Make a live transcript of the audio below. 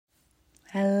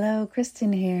Hello,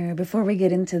 Kristen here. Before we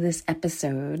get into this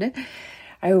episode,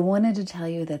 I wanted to tell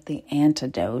you that the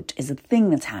antidote is a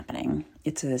thing that's happening.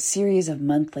 It's a series of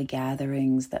monthly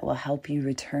gatherings that will help you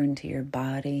return to your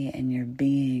body and your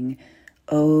being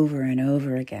over and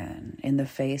over again in the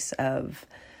face of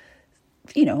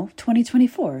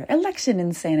 2024, election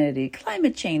insanity,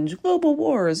 climate change, global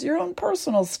wars, your own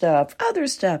personal stuff, other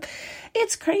stuff.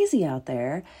 It's crazy out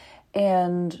there.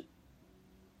 And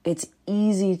it's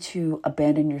easy to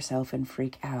abandon yourself and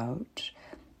freak out.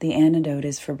 The antidote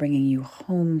is for bringing you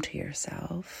home to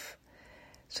yourself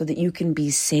so that you can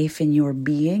be safe in your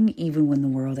being, even when the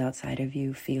world outside of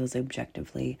you feels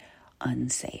objectively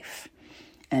unsafe.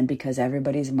 And because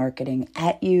everybody's marketing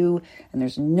at you and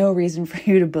there's no reason for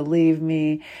you to believe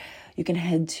me, you can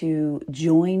head to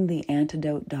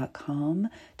jointheantidote.com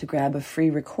to grab a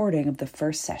free recording of the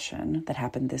first session that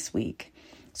happened this week,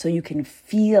 so you can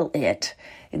feel it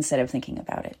instead of thinking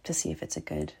about it, to see if it's a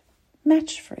good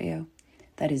match for you.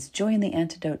 That is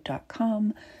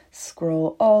jointheantidote.com.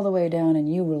 Scroll all the way down and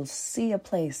you will see a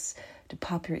place to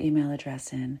pop your email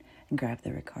address in and grab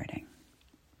the recording.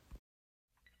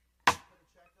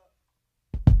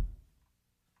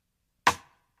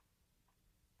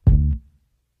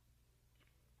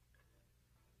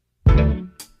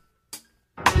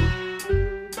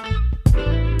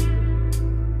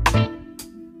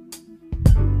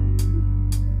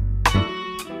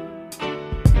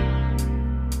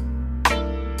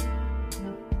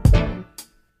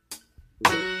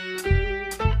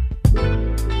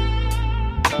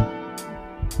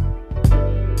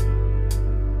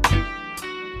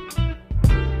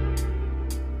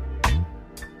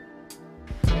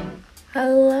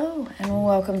 Hello, and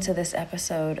welcome to this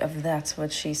episode of That's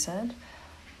What She Said.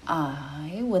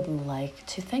 I would like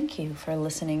to thank you for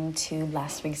listening to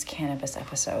last week's cannabis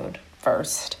episode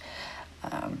first.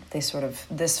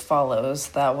 This follows.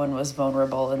 That one was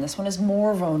vulnerable, and this one is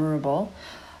more vulnerable.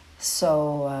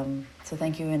 So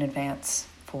thank you in advance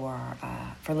for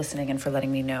listening and for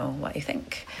letting me know what you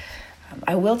think.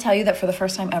 I will tell you that for the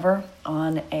first time ever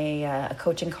on a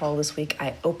coaching call this week,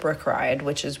 I Oprah cried,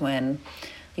 which is when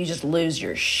you just lose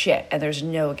your shit and there's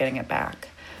no getting it back.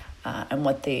 And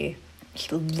what the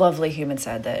lovely human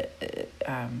said, that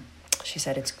she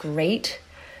said, it's great.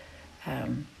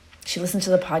 She listened to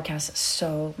the podcast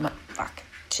so much. Fuck.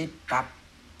 You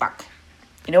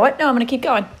know what? No, I'm going to keep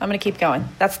going.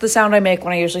 That's the sound I make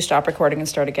when I usually stop recording and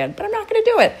start again. But I'm not going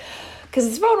to do it because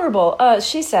it's vulnerable.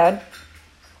 She said,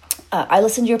 I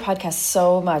listened to your podcast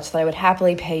so much that I would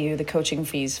happily pay you the coaching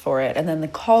fees for it. And then the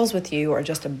calls with you are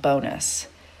just a bonus.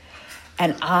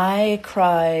 And I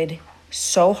cried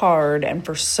so hard and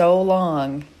for so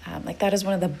long. That is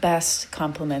one of the best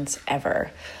compliments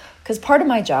ever. Because part of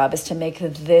my job is to make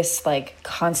this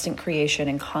constant creation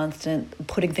and constant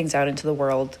putting things out into the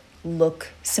world look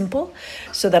simple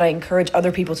so that I encourage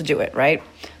other people to do it, right?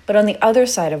 But on the other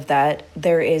side of that,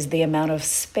 there is the amount of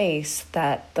space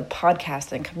that the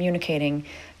podcast and communicating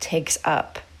takes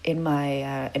up in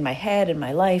my head, in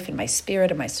my life, in my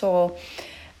spirit, in my soul.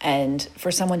 And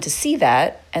for someone to see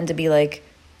that and to be like,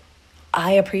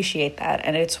 I appreciate that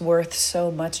and it's worth so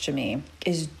much to me,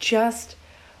 is just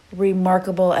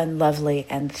remarkable and lovely.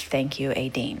 And thank you,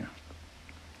 Aideen.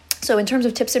 So in terms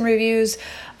of tips and reviews,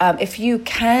 if you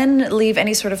can leave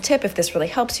any sort of tip, if this really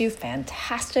helps you,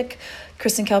 fantastic.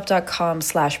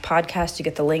 KristenKelp.com/podcast, you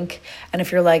get the link. And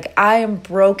if you're like, I am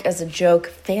broke as a joke,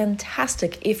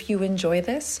 fantastic. If you enjoy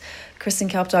this,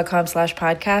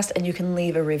 KristenKelp.com/podcast, and you can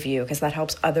leave a review because that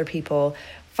helps other people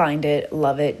find it,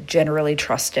 love it, generally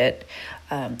trust it.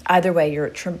 Either way, you're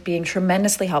being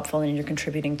tremendously helpful and you're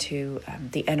contributing to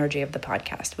the energy of the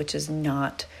podcast, which is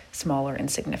not small or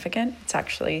insignificant. It's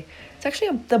actually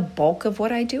the bulk of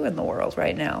what I do in the world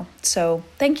right now. So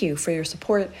thank you for your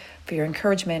support, for your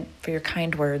encouragement, for your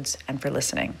kind words, and for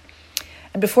listening.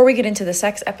 And before we get into the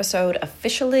sex episode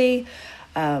officially,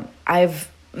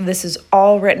 this is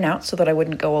all written out so that I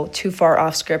wouldn't go too far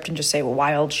off script and just say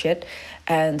wild shit.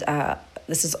 And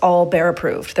this is all Bear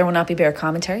approved. There will not be Bear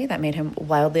commentary. That made him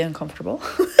wildly uncomfortable,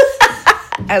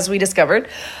 as we discovered.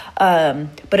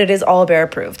 But it is all Bear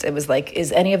approved. It was like,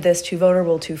 is any of this too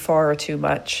vulnerable, too far, or too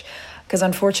much? Because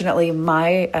unfortunately,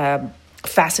 my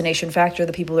fascination factor,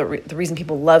 the reason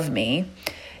people love me,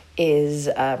 is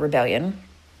rebellion,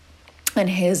 and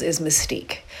his is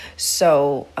mystique.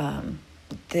 So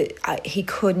he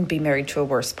couldn't be married to a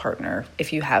worse partner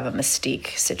if you have a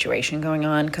mystique situation going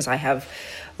on, because I have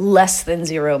less than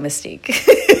zero mystique.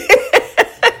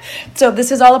 So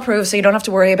this is all approved, so you don't have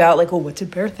to worry about what did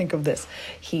Bear think of this?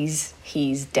 He's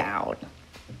down.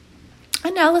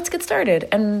 And now let's get started.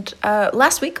 And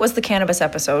last week was the cannabis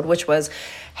episode, which was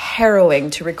harrowing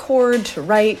to record, to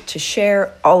write, to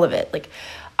share, all of it. Like,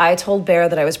 I told Bear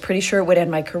that I was pretty sure it would end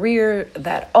my career,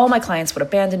 that all my clients would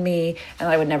abandon me, and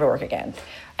I would never work again.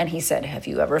 And he said, have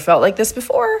you ever felt like this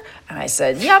before? And I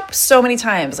said, yep, so many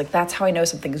times. Like, that's how I know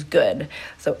something's good.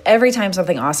 So every time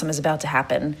something awesome is about to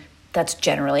happen, that's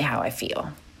generally how I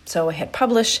feel. So I hit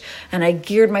publish, and I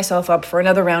geared myself up for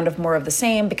another round of more of the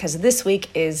same, because this week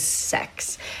is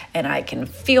sex. And I can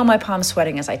feel my palms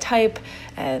sweating as I type,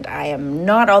 and I am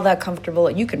not all that comfortable.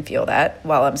 You can feel that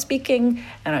while I'm speaking,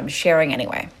 and I'm sharing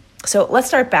anyway. So let's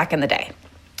start back in the day.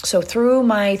 So through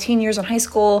my teen years in high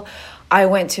school, I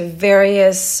went to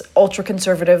various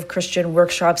ultra-conservative Christian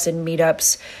workshops and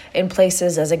meetups in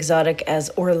places as exotic as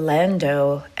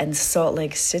Orlando and Salt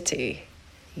Lake City.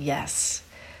 Yes,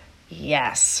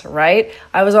 right?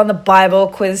 I was on the Bible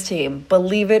quiz team,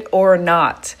 believe it or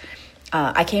not.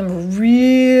 I came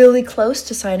really close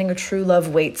to signing a True Love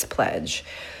Waits pledge.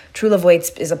 True Love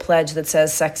Waits is a pledge that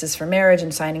says sex is for marriage,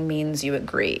 and signing means you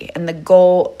agree. And the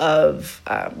goal of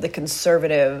the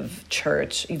conservative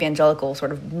church, evangelical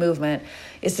sort of movement,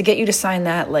 is to get you to sign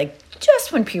that like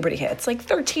just when puberty hits, like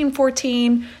 13,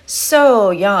 14, so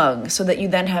young, so that you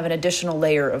then have an additional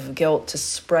layer of guilt to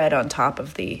spread on top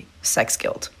of the sex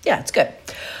guilt. Yeah, it's good.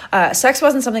 Sex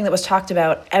wasn't something that was talked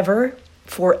about ever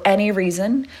for any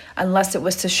reason, unless it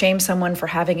was to shame someone for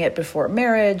having it before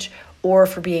marriage or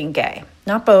for being gay.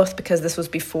 Not both, because this was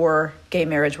before gay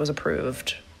marriage was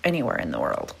approved anywhere in the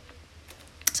world.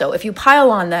 So if you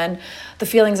pile on then the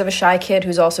feelings of a shy kid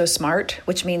who's also smart,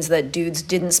 which means that dudes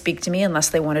didn't speak to me unless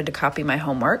they wanted to copy my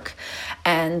homework,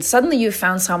 and suddenly you've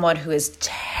found someone who is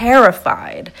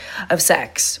terrified of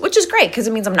sex, which is great because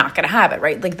it means I'm not going to have it,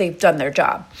 right? Like, they've done their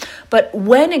job. But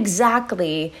when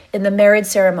exactly in the marriage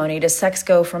ceremony does sex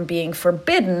go from being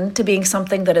forbidden to being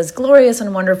something that is glorious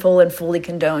and wonderful and fully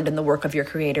condoned in the work of your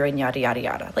creator and yada, yada,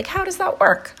 yada? Like, how does that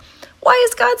work? Why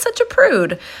is God such a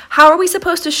prude? How are we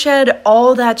supposed to shed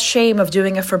all that shame of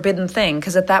doing a forbidden thing?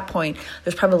 Because at that point,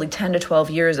 there's probably 10 to 12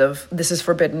 years of this is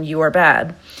forbidden, you are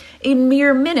bad, in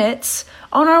mere minutes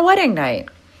on our wedding night.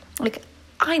 Like,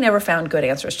 I never found good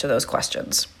answers to those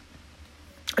questions.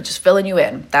 Just filling you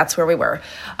in. That's where we were.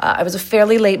 I was a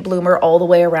fairly late bloomer all the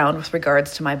way around with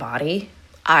regards to my body,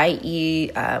 i.e.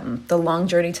 The Long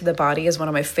Journey to the Body is one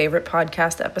of my favorite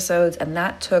podcast episodes, and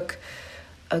that took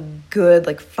a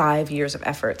good 5 years of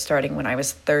effort starting when I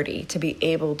was 30 to be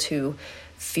able to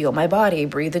feel my body,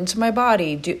 breathe into my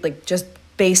body, do just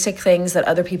basic things that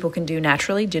other people can do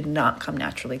naturally did not come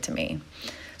naturally to me.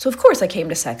 So of course I came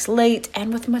to sex late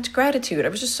and with much gratitude. I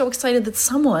was just so excited that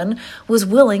someone was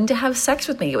willing to have sex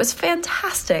with me. It was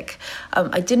fantastic.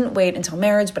 I didn't wait until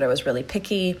marriage, but I was really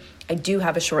picky. I do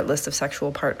have a short list of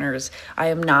sexual partners. I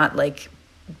am not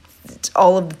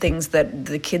all of the things that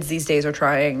the kids these days are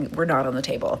trying were not on the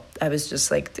table. I was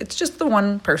just it's just the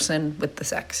one person with the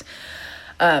sex.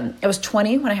 I was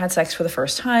 20 when I had sex for the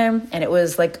first time, and it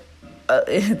was this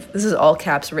is all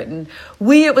caps written,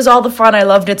 it was all the fun, I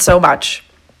loved it so much.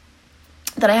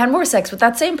 Then I had more sex with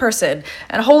that same person,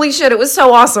 and holy shit, it was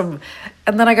so awesome.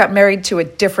 And then I got married to a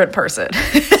different person.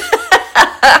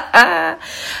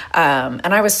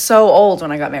 And I was so old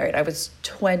when I got married. I was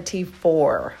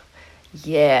 24.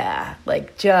 Yeah,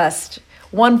 just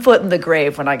 1 foot in the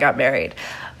grave when I got married.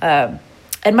 And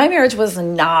my marriage was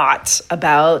not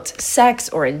about sex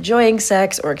or enjoying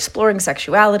sex or exploring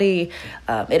sexuality.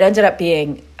 It ended up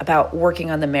being about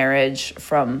working on the marriage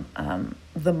from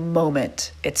the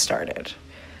moment it started.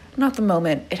 Not the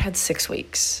moment, it had 6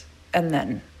 weeks, and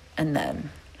then.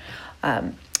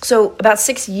 So about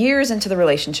 6 years into the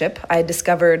relationship, I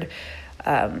discovered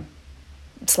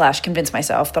 / convince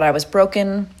myself that I was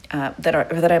broken,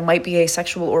 that I might be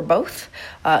asexual or both,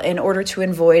 in order to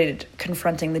avoid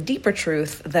confronting the deeper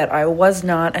truth that I was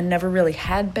not and never really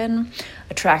had been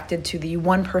attracted to the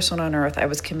one person on earth I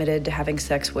was committed to having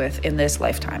sex with in this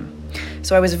lifetime.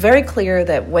 So I was very clear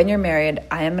that when you're married,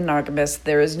 I am monogamous.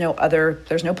 There's no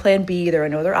plan B, there are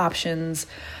no other options.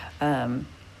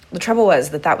 The trouble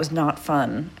was that was not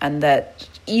fun, and that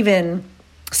even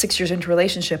 6 years into a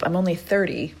relationship, I'm only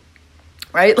 30,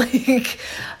 right?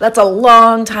 That's a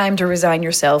long time to resign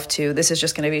yourself to, this is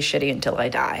just going to be shitty until I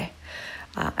die.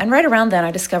 And right around then,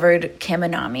 I discovered Kim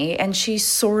Anami, and she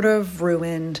sort of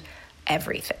ruined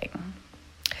everything.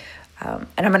 And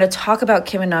I'm going to talk about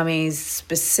Kim Anami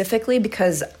specifically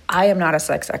because I am not a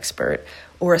sex expert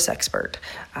or a sexpert,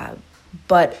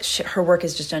 but her work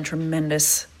has just done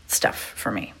tremendous stuff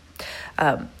for me.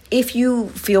 If you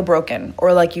feel broken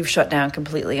or like you've shut down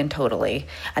completely and totally,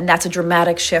 and that's a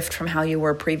dramatic shift from how you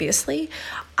were previously,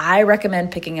 I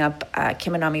recommend picking up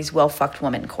Kim Anami's Well Fucked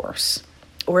Woman course.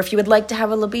 Or if you would like to have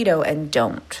a libido and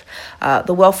don't.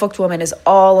 The Well Fucked Woman is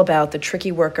all about the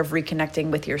tricky work of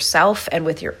reconnecting with yourself and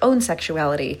with your own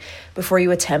sexuality before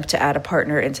you attempt to add a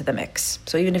partner into the mix.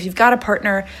 So even if you've got a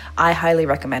partner, I highly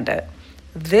recommend it.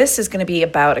 This is going to be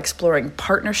about exploring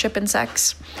partnership in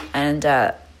sex and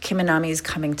Kim Anami's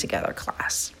Coming Together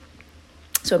class.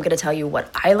 So I'm going to tell you what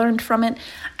I learned from it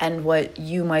and what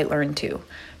you might learn too.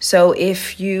 So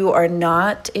if you are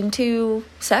not into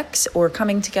sex or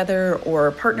coming together or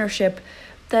partnership,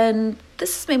 then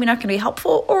this is maybe not going to be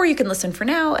helpful, or you can listen for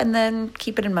now and then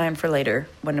keep it in mind for later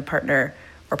when a partner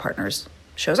or partners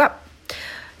shows up.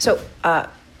 So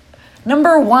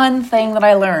number one thing that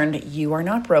I learned, you are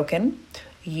not broken.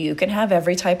 You can have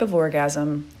every type of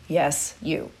orgasm. Yes,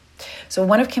 you. So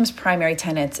one of Kim's primary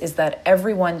tenets is that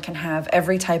everyone can have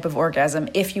every type of orgasm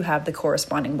if you have the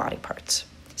corresponding body parts.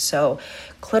 So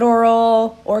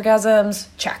clitoral orgasms,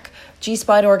 check.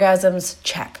 G-spot orgasms,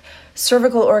 check.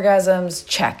 Cervical orgasms,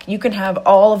 check. You can have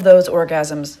all of those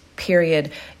orgasms,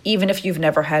 period, even if you've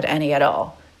never had any at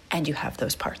all, and you have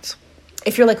those parts.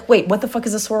 If you're like, wait, what the fuck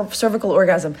is a cervical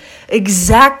orgasm?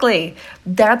 Exactly.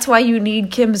 That's why you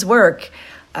need Kim's work.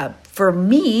 For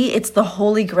me, it's the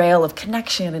holy grail of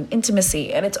connection and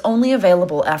intimacy, and it's only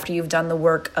available after you've done the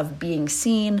work of being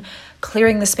seen,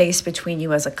 clearing the space between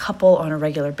you as a couple on a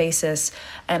regular basis,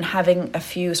 and having a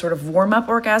few sort of warm-up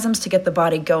orgasms to get the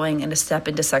body going and to step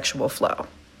into sexual flow.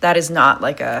 That is not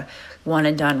like a one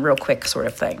and done real quick sort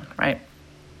of thing, right?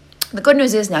 The good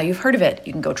news is now you've heard of it.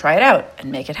 You can go try it out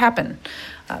and make it happen.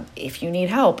 If you need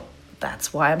help,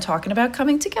 that's why I'm talking about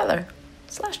coming together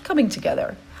 /coming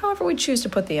together. However we choose to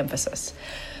put the emphasis.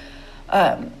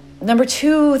 Number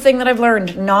two thing that I've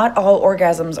learned, not all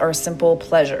orgasms are simple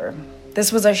pleasure.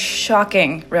 This was a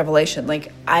shocking revelation.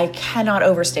 Like, I cannot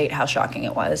overstate how shocking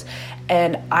it was.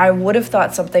 And I would have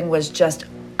thought something was just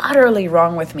utterly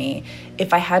wrong with me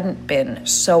if I hadn't been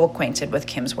so acquainted with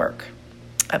Kim's work.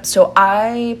 So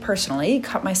I personally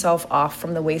cut myself off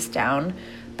from the waist down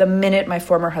the minute my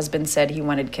former husband said he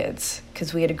wanted kids,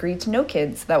 because we had agreed to no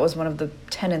kids. That was one of the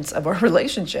tenets of our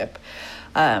relationship.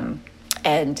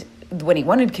 And when he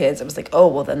wanted kids, I was like, oh,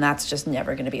 well, then that's just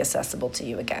never going to be accessible to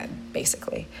you again,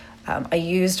 basically. I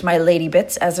used my lady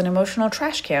bits as an emotional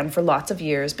trash can for lots of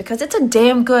years because it's a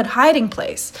damn good hiding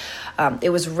place. It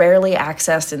was rarely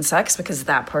accessed in sex because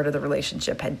that part of the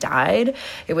relationship had died.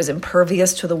 It was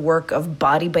impervious to the work of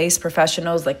body-based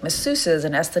professionals like masseuses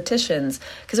and estheticians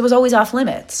because it was always off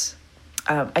limits.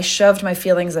 I shoved my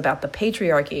feelings about the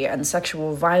patriarchy and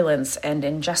sexual violence and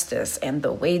injustice and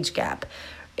the wage gap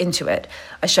into it.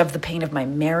 I shoved the pain of my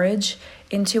marriage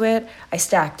into it. I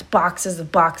stacked boxes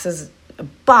of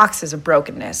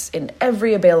brokenness in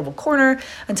every available corner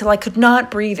until I could not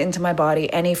breathe into my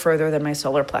body any further than my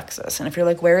solar plexus. And if you're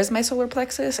like, where is my solar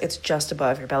plexus? It's just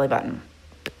above your belly button.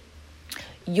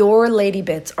 Your lady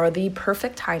bits are the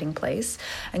perfect hiding place,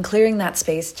 and clearing that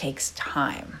space takes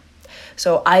time.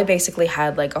 So I basically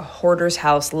had like a hoarder's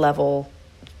house level,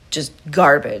 just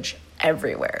garbage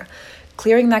everywhere.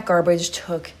 Clearing that garbage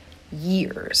took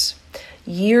years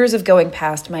of going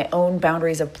past my own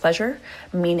boundaries of pleasure,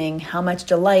 meaning how much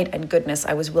delight and goodness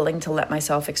I was willing to let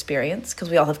myself experience, because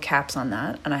we all have caps on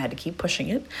that, and I had to keep pushing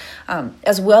it,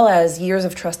 as well as years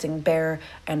of trusting Bear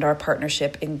and our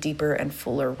partnership in deeper and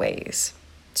fuller ways.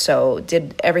 So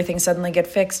did everything suddenly get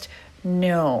fixed?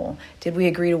 No. Did we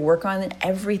agree to work on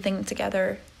everything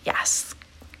together? Yes.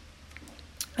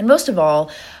 And most of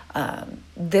all,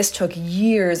 this took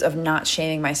years of not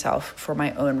shaming myself for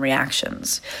my own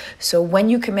reactions. So when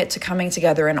you commit to coming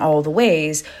together in all the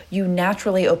ways, you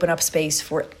naturally open up space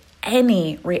for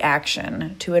any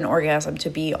reaction to an orgasm to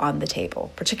be on the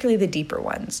table, particularly the deeper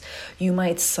ones. You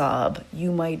might sob,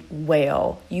 you might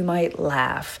wail, you might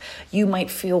laugh, you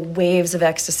might feel waves of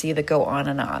ecstasy that go on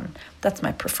and on. That's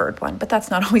my preferred one, but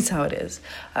that's not always how it is.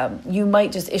 You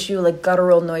might just issue like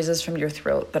guttural noises from your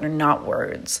throat that are not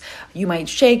words. You might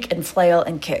shake and flail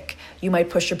and kick. You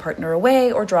might push your partner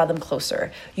away or draw them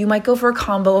closer. You might go for a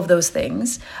combo of those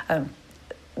things.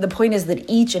 The point is that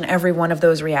each and every one of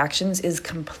those reactions is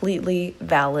completely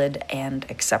valid and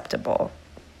acceptable.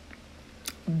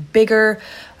 Bigger,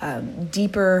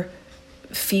 deeper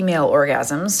female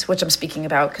orgasms, which I'm speaking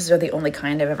about because they're the only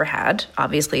kind I've ever had.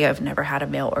 Obviously, I've never had a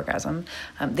male orgasm.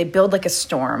 They build like a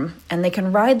storm, and they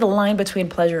can ride the line between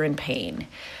pleasure and pain.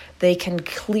 They can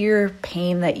clear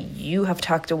pain that you have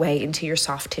tucked away into your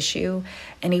soft tissue,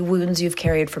 any wounds you've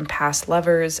carried from past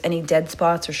lovers, any dead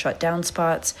spots or shut down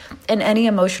spots, and any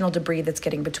emotional debris that's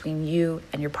getting between you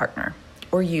and your partner,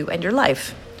 or you and your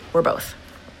life, or both.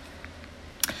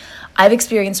 I've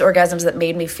experienced orgasms that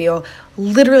made me feel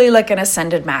literally like an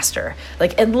ascended master,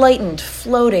 like enlightened,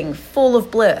 floating, full of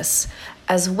bliss,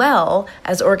 as well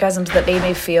as orgasms that made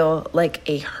me feel like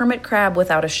a hermit crab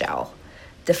without a shell,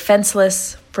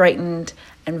 defenseless, frightened,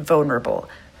 and vulnerable,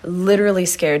 literally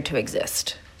scared to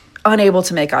exist, unable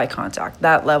to make eye contact,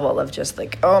 that level of just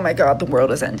like, oh my God, the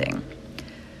world is ending.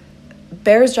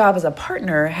 Bear's job as a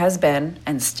partner has been,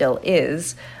 and still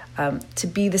is, to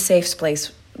be the safe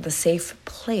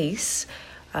place,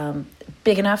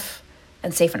 big enough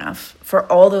and safe enough for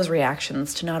all those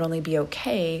reactions to not only be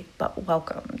okay, but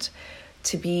welcomed,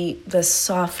 to be the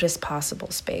softest possible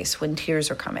space when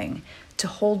tears are coming, to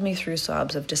hold me through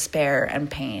sobs of despair and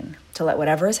pain, to let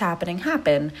whatever is happening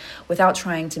happen without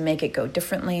trying to make it go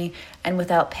differently and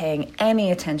without paying any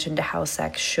attention to how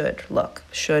sex should look.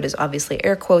 Should is obviously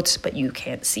air quotes, but you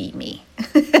can't see me.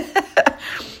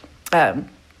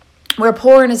 Where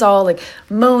porn is all like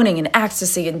moaning and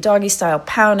ecstasy and doggy style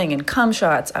pounding and cum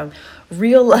shots,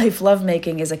 real life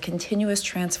lovemaking is a continuous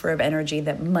transfer of energy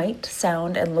that might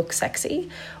sound and look sexy,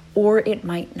 or it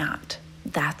might not.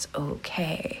 That's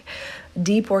okay.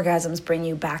 Deep orgasms bring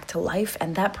you back to life,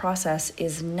 and that process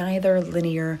is neither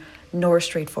linear nor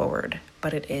straightforward,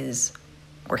 but it is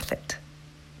worth it.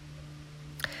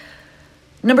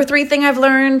 Number 3 thing I've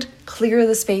learned, clear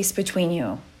the space between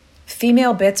you.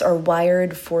 Female bits are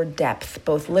wired for depth,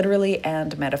 both literally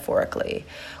and metaphorically.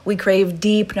 We crave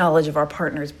deep knowledge of our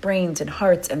partner's brains and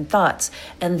hearts and thoughts,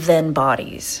 and then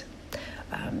bodies.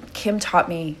 Kim taught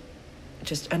me,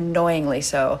 just annoyingly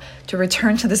so, to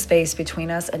return to the space between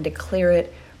us and to clear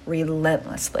it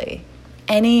relentlessly.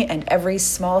 Any and every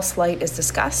small slight is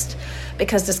discussed,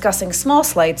 because discussing small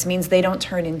slights means they don't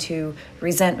turn into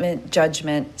resentment,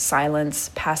 judgment, silence,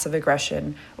 passive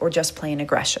aggression, or just plain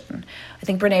aggression. I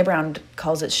think Brené Brown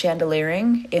calls it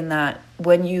chandeliering, in that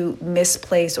when you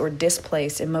misplace or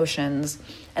displace emotions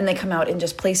and they come out in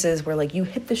just places where like you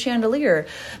hit the chandelier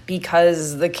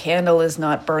because the candle is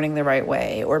not burning the right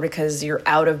way, or because you're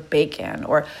out of bacon,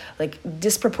 or like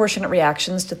disproportionate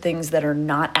reactions to things that are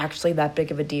not actually that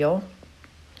big of a deal,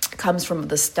 comes from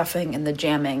the stuffing and the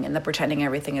jamming and the pretending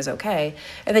everything is okay,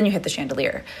 and then you hit the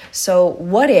chandelier. So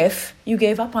what if you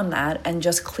gave up on that and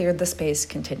just cleared the space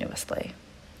continuously?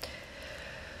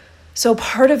 So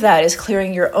part of that is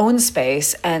clearing your own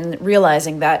space and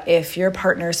realizing that if your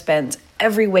partner spends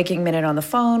every waking minute on the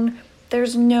phone,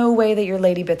 there's no way that your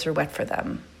lady bits are wet for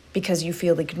them, because you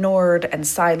feel ignored and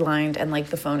sidelined and like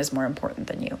the phone is more important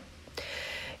than you.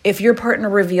 If your partner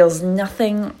reveals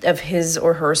nothing of his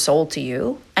or her soul to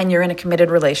you, and you're in a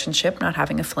committed relationship, not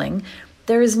having a fling,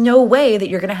 there is no way that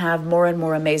you're going to have more and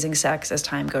more amazing sex as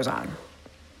time goes on.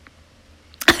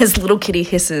 As little kitty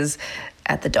hisses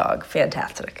at the dog.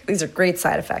 Fantastic. These are great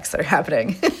side effects that are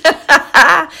happening.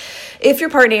 If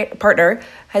your partner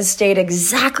has stayed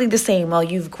exactly the same while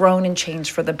you've grown and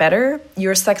changed for the better,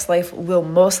 your sex life will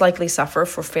most likely suffer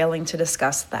for failing to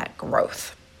discuss that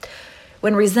growth.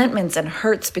 When resentments and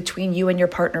hurts between you and your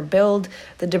partner build,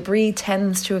 the debris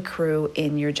tends to accrue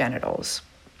in your genitals.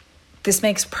 This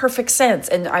makes perfect sense,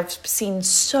 and I've seen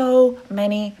so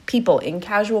many people in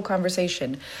casual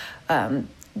conversation,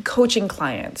 coaching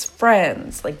clients,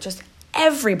 friends, like just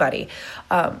everybody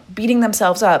beating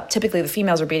themselves up. Typically, the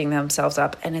females are beating themselves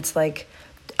up, and it's like,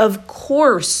 of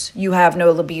course you have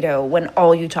no libido when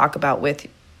all you talk about with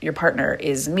your partner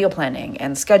is meal planning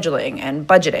and scheduling and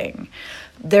budgeting.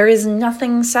 There is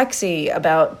nothing sexy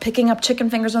about picking up chicken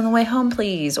fingers on the way home,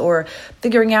 please, or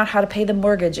figuring out how to pay the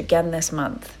mortgage again this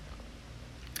month.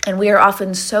 And we are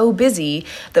often so busy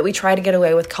that we try to get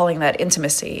away with calling that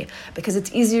intimacy, because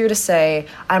it's easier to say,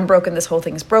 I'm broken, this whole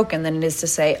thing is broken, than it is to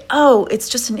say, oh, it's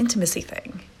just an intimacy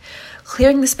thing.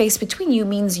 Clearing the space between you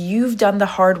means you've done the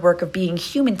hard work of being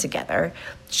human together,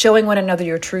 showing one another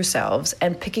your true selves,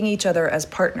 and picking each other as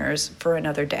partners for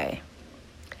another day.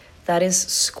 That is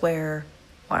square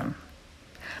one.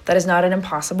 That is not an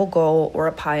impossible goal or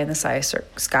a pie in the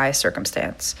sky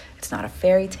circumstance. It's not a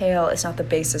fairy tale. It's not the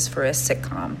basis for a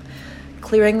sitcom.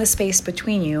 Clearing the space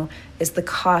between you is the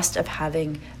cost of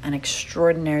having an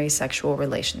extraordinary sexual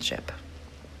relationship.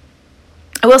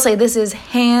 I will say this is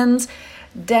hands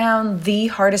down the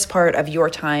hardest part of your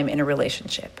time in a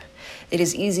relationship. It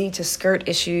is easy to skirt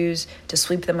issues, to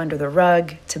sweep them under the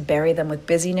rug, to bury them with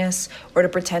busyness, or to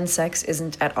pretend sex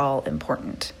isn't at all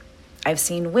important. I've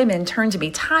seen women turn to me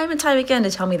time and time again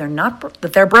to tell me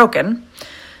that they're broken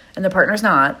and the partner's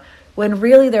not, when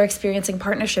really they're experiencing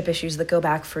partnership issues that go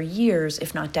back for years,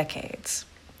 if not decades.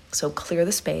 So clear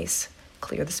the space,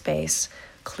 clear the space,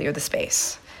 clear the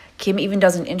space. Kim even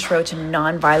does an intro to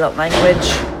nonviolent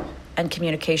language and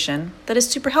communication that is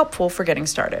super helpful for getting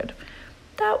started.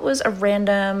 That was a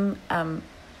random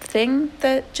thing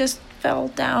that just fell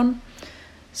down.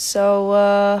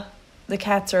 So the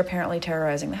cats are apparently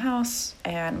terrorizing the house,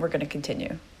 and we're going to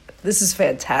continue. This is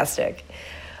fantastic.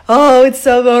 Oh, it's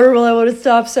so vulnerable. I want to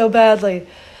stop so badly.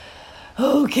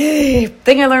 Okay.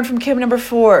 Thing I learned from Kim number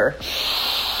 4.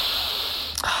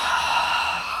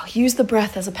 Use the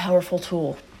breath as a powerful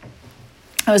tool.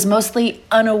 I was mostly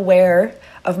unaware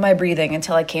of my breathing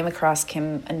until I came across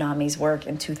Kim Anami's work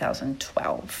in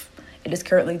 2012. It is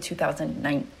currently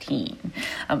 2019.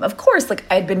 Of course,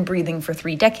 I'd been breathing for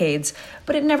 3 decades,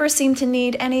 but it never seemed to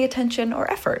need any attention or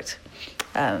effort.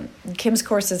 Kim's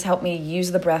courses helped me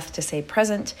use the breath to stay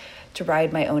present, to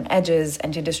ride my own edges,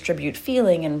 and to distribute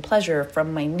feeling and pleasure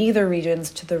from my nether regions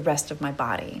to the rest of my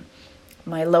body.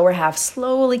 My lower half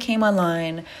slowly came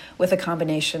online with a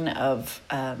combination of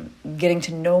getting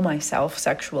to know myself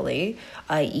sexually,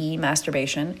 i.e.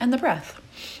 masturbation, and the breath.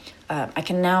 I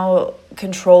can now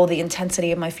control the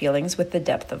intensity of my feelings with the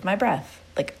depth of my breath.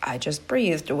 I just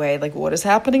breathed away, what is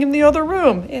happening in the other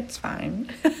room? It's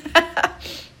fine.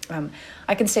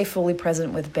 I can stay fully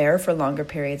present with Bear for longer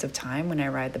periods of time when I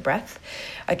ride the breath.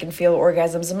 I can feel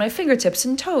orgasms in my fingertips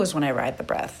and toes when I ride the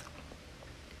breath.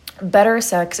 Better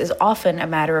sex is often a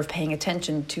matter of paying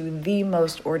attention to the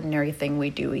most ordinary thing we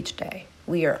do each day.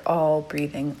 We are all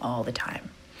breathing all the time.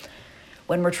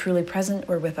 When we're truly present,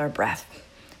 we're with our breath.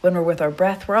 When we're with our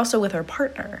breath, we're also with our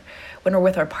partner. When we're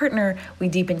with our partner, we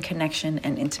deepen connection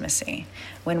and intimacy.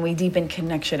 When we deepen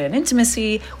connection and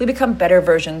intimacy, we become better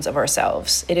versions of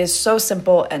ourselves. It is so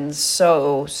simple and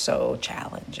so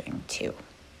challenging too.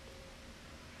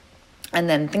 And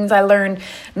then things I learned.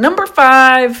 Number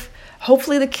 5,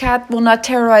 hopefully the cat will not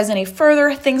terrorize any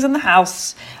further things in the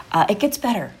house. It gets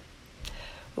better.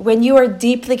 When you are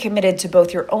deeply committed to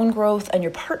both your own growth and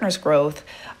your partner's growth,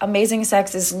 amazing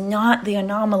sex is not the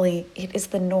anomaly, it is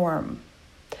the norm.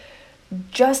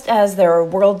 Just as there are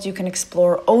worlds you can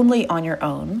explore only on your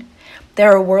own,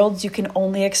 there are worlds you can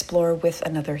only explore with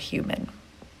another human.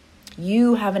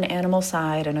 You have an animal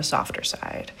side and a softer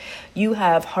side. You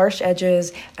have harsh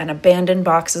edges and abandoned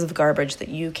boxes of garbage that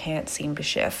you can't seem to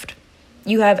shift.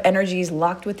 You have energies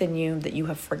locked within you that you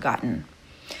have forgotten.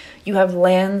 You have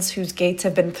lands whose gates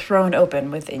have been thrown open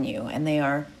within you, and they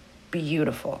are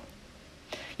beautiful.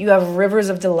 You have rivers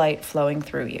of delight flowing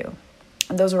through you.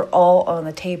 And those are all on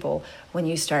the table when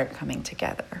you start coming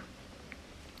together.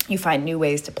 You find new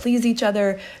ways to please each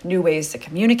other, new ways to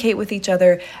communicate with each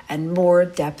other, and more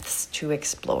depths to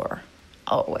explore,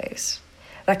 always.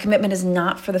 That commitment is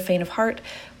not for the faint of heart,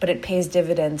 but it pays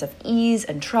dividends of ease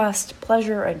and trust,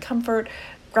 pleasure and comfort,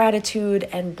 gratitude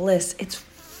and bliss. It's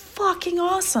fucking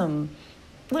awesome.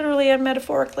 Literally and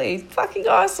metaphorically, fucking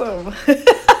awesome.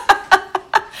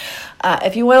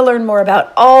 If you want to learn more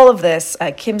about all of this,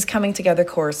 Kim's Coming Together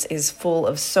course is full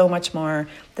of so much more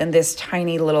than this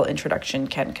tiny little introduction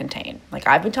can contain.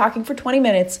 I've been talking for 20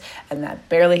 minutes and that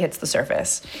barely hits the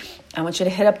surface. I want you to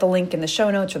hit up the link in the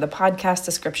show notes or the podcast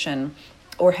description,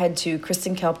 or head to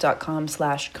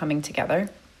kristenkelp.com/comingtogether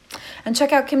and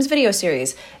check out Kim's video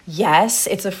series. Yes,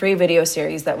 it's a free video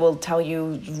series that will tell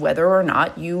you whether or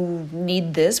not you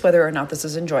need this, whether or not this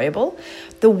is enjoyable.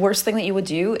 The worst thing that you would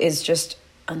do is just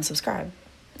unsubscribe.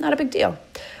 Not a big deal.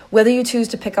 Whether you choose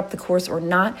to pick up the course or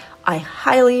not, I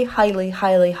highly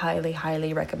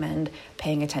recommend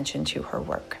paying attention to her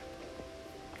work.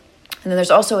 And then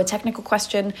there's also a technical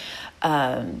question,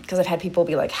 because I've had people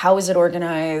be like, how is it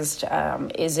organized?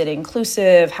 Is it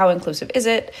inclusive? How inclusive is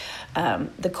it?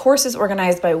 The course is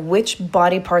organized by which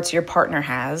body parts your partner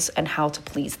has and how to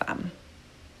please them.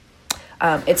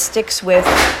 It sticks with...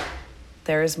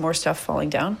 There is more stuff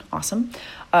falling down. Awesome.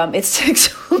 It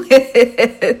sticks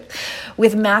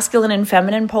with masculine and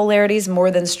feminine polarities more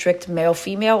than strict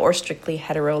male-female or strictly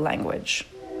hetero language.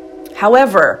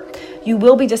 However, you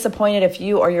will be disappointed if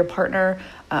you or your partner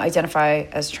identify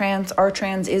as trans, are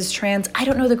trans, is trans. I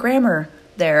don't know the grammar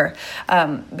there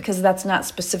because that's not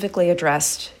specifically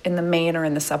addressed in the main or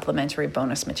in the supplementary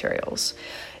bonus materials.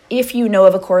 If you know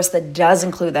of a course that does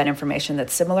include that information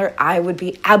that's similar, I would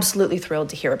be absolutely thrilled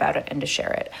to hear about it and to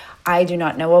share it. I do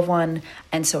not know of one,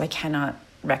 and so I cannot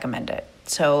recommend it.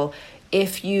 So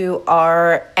if you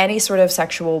are any sort of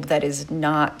sexual that is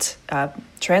not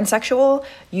transsexual,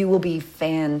 you will be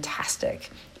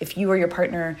fantastic. If you or your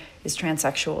partner is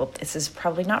transsexual, this is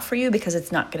probably not for you because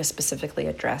it's not going to specifically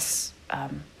address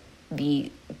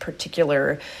the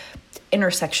particular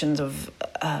intersections of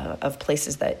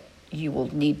places that you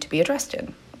will need to be addressed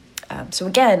in. So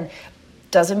again,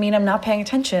 doesn't mean I'm not paying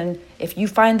attention. If you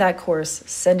find that course,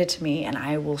 send it to me and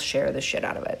I will share the shit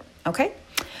out of it. Okay?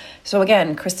 So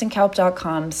again,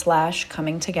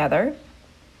 KristenKelp.com/coming together.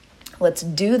 Let's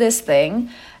do this thing.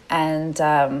 And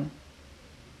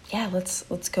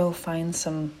let's go find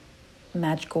some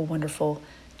magical, wonderful,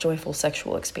 joyful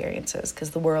sexual experiences,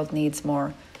 because the world needs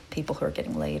more people who are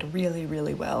getting laid really,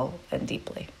 really well and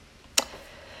deeply.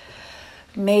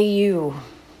 May you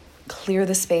clear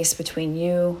the space between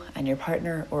you and your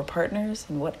partner or partners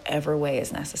in whatever way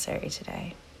is necessary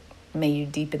today. May you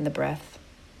deepen the breath.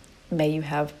 May you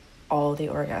have all the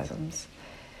orgasms.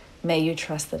 May you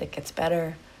trust that it gets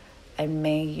better. And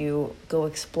may you go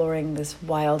exploring this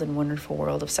wild and wonderful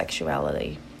world of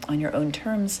sexuality on your own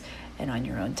terms and on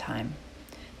your own time.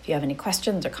 If you have any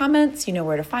questions or comments, you know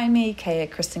where to find me,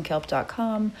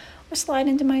 kay@kristenkelp.com, or slide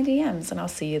into my DMs and I'll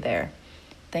see you there.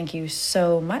 Thank you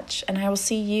so much, and I will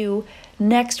see you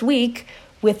next week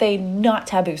with a not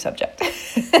taboo subject.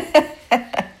 Bye.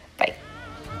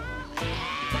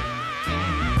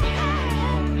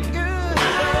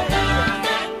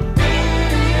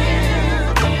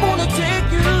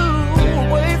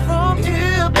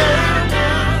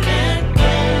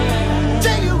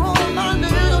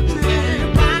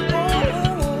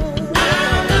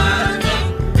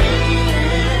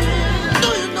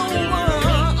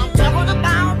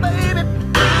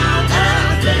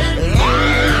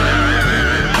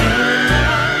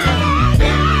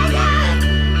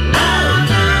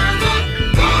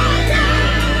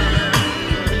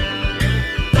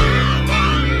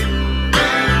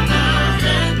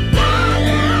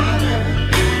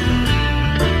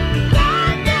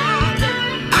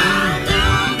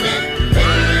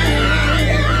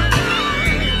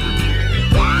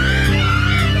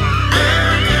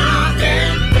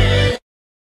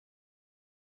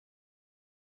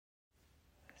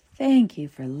 Thank you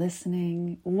for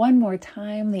listening. One more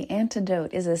time, The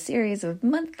Antidote is a series of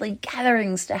monthly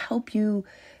gatherings to help you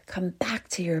come back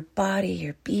to your body,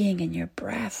 your being, and your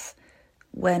breath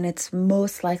when it's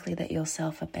most likely that you'll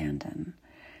self-abandon.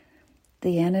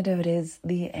 The antidote is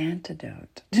the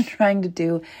antidote to trying to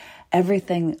do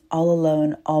everything all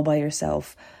alone, all by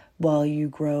yourself, while you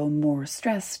grow more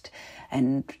stressed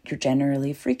and you're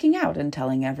generally freaking out and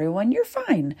telling everyone you're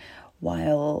fine,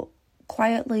 while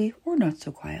quietly, or not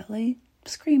so quietly,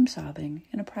 scream sobbing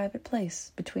in a private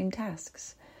place between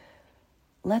tasks.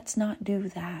 Let's not do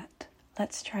that.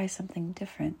 Let's try something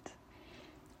different.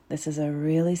 This is a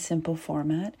really simple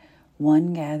format,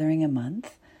 one gathering a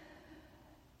month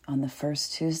on the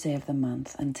first Tuesday of the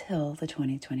month until the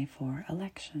 2024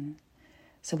 election.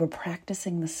 So we're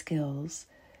practicing the skills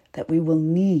that we will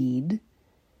need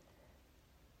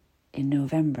in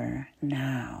November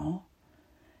now.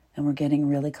 And we're getting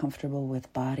really comfortable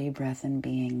with body, breath, and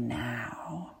being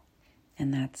now.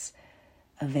 And that's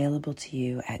available to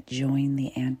you at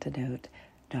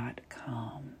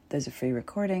jointheantidote.com. There's a free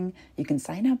recording. You can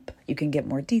sign up. You can get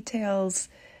more details.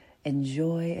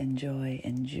 Enjoy, enjoy,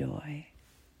 enjoy.